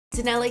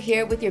Danella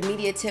here with your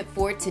media tip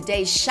for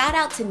today. Shout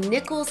out to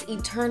Nichols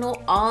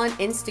Eternal on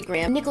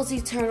Instagram. Nichols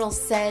Eternal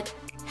said,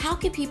 how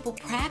can people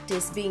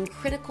practice being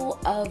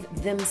critical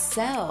of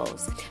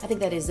themselves? I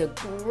think that is a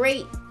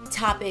great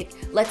topic.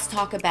 Let's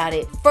talk about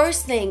it.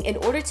 First thing, in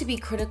order to be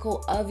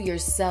critical of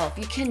yourself,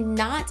 you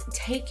cannot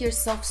take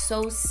yourself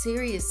so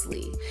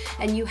seriously,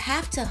 and you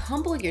have to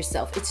humble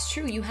yourself. It's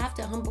true, you have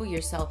to humble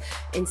yourself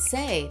and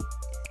say,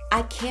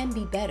 I can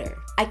be better.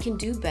 I can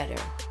do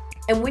better.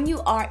 And when you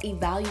are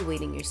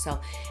evaluating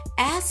yourself,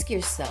 ask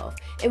yourself,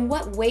 in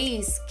what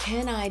ways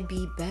can I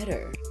be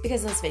better?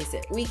 Because let's face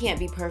it, we can't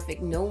be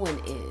perfect. No one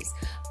is.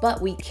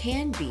 But we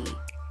can be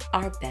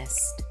our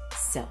best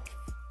self.